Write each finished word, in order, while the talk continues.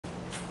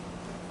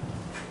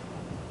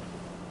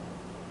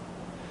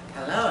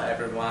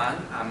everyone,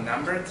 I'm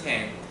number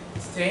 10.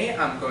 Today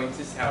I'm going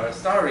to tell a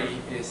story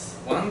is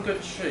one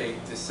good trick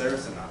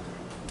deserves another.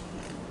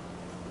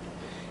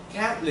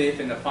 Cat lived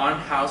in a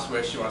farmhouse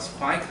where she was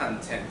quite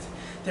content.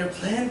 There were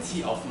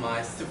plenty of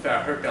mice to fill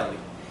her belly,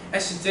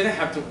 and she didn't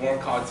have to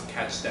work hard to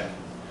catch them.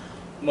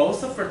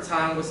 Most of her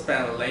time was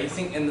spent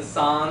lazing in the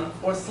sun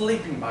or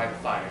sleeping by the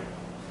fire.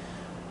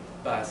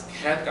 But as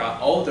Cat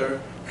got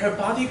older, her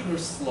body grew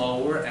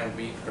slower and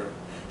weaker.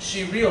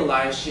 She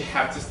realized she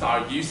had to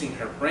start using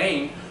her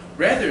brain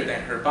rather than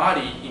her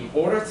body in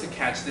order to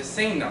catch the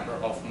same number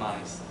of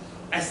mice.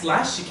 At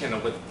last she came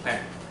up with a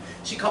plan.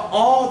 She called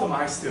all the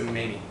mice to a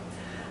meeting.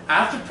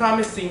 After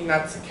promising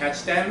not to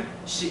catch them,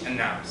 she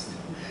announced,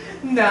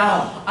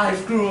 "Now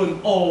I've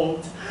grown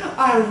old.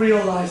 I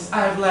realize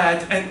I've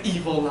led an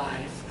evil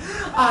life.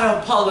 I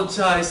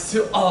apologize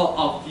to all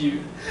of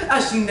you. I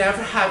should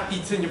never have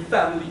eaten your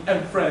family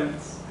and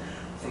friends.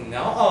 From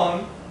now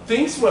on,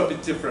 things will be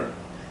different.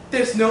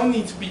 There's no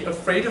need to be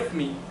afraid of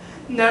me.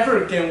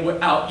 Never again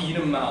will I eat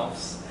a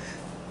mouse."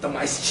 The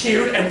mice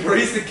cheered and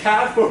praised the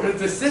cat for her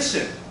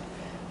decision.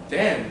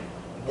 Then,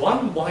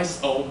 one wise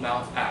old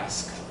mouse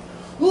asked,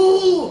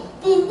 "Oh,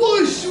 but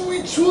why should we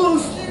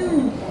trust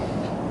you?"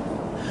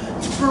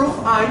 "To prove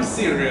I'm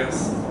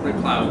serious,"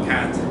 replied the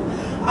cat,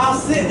 "I'll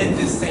sit in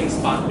this same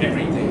spot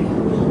every day.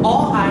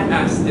 All I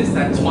ask is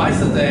that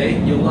twice a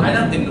day you line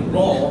up in the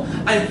row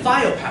and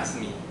file past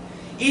me.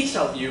 Each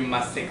of you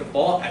must take a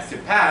ball as you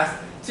pass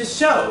to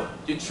show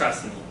you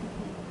trust me."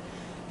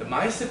 The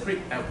mice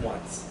agreed at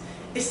once.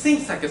 It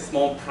seems like a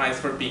small prize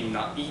for being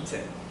not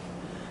eaten.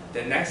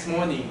 The next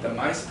morning, the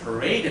mice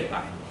paraded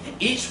by,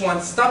 each one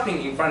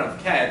stopping in front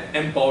of Cat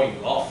and bowing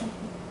low.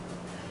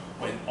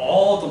 When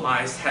all the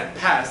mice had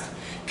passed,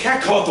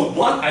 Cat caught the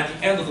one at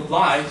the end of the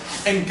line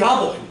and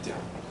gobbled him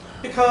down.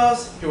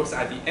 Because he was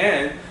at the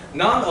end,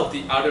 none of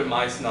the other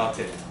mice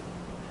nodded.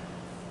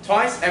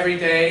 Twice every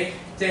day,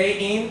 day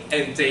in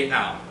and day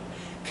out,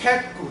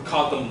 Cat would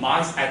caught the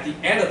mice at the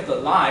end of the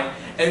line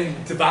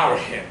and devour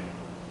him.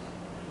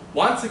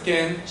 Once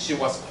again, she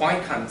was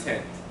quite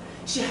content.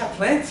 She had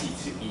plenty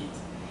to eat,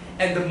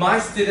 and the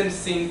mice didn't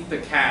think the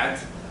cat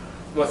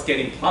was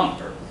getting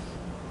plumper.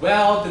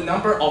 Well, the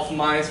number of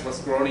mice was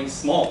growing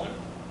smaller.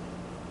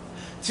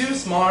 Two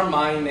smart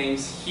mice named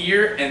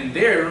here and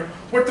there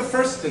were the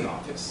first to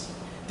notice.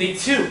 They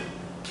too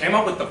came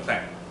up with a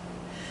plan.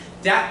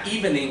 That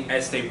evening,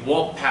 as they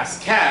walked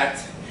past Cat,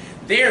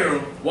 there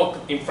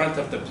walked in front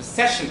of the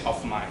procession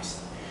of mice.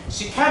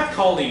 She kept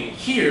calling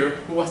Here,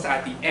 who was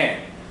at the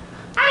end.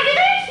 "Are you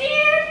there,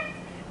 Here?"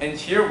 And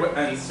Here would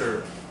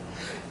answer,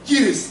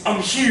 "Yes,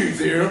 I'm here,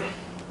 there."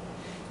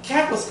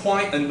 Cat was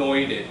quite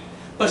annoyed,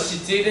 but she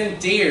didn't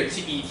dare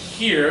to eat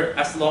Here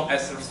as long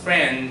as her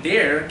friend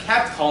there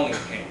kept calling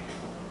him.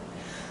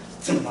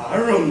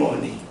 "Tomorrow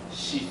morning,"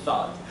 she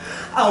thought,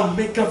 "I'll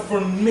make up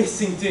for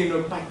missing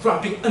dinner by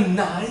grabbing a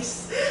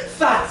nice,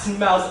 fat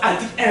mouse at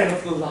the end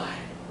of the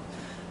line."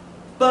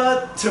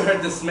 But to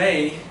her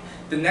dismay,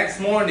 the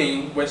next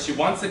morning, when she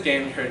once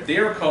again heard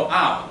their call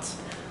out,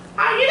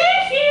 "Are you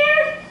there,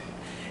 Here?"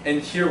 And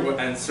Here would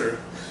answer,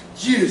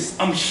 "Yes,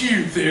 I'm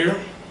here, there."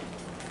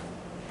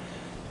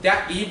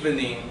 That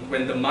evening,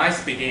 when the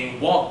mice began to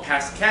walk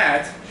past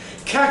Cat,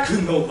 Cat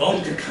could no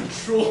longer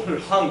control her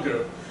hunger.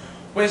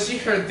 When she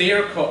heard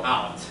their call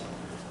out,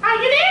 "Are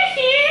you there,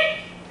 Here?"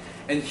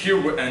 And Here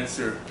would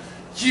answer,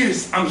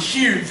 "Yes, I'm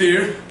here,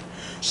 there."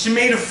 She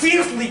made a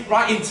fierce leap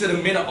right into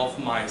the middle of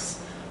mice.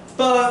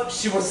 But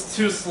she was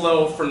too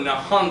slow for the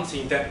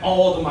hunting that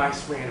all the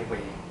mice ran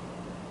away.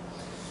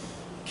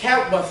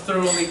 Cat was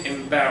thoroughly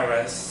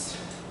embarrassed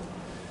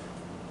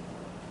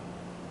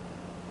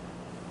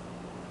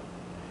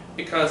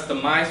because the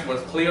mice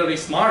were clearly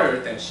smarter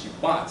than she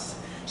was.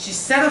 She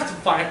set out to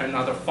find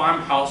another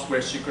farmhouse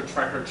where she could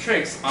try her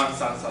tricks on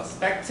some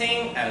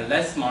suspecting and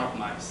less smart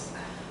mice.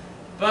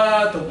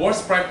 But the word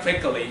spread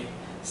quickly.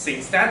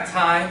 Since that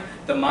time,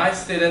 the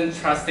mice didn't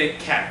trust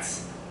cats,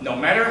 no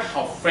matter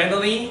how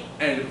friendly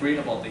and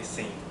agreeable they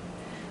seem.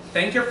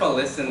 Thank you for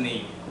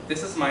listening.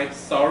 This is my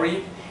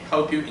story.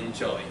 Hope you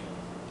enjoy.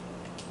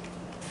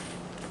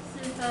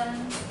 4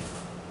分。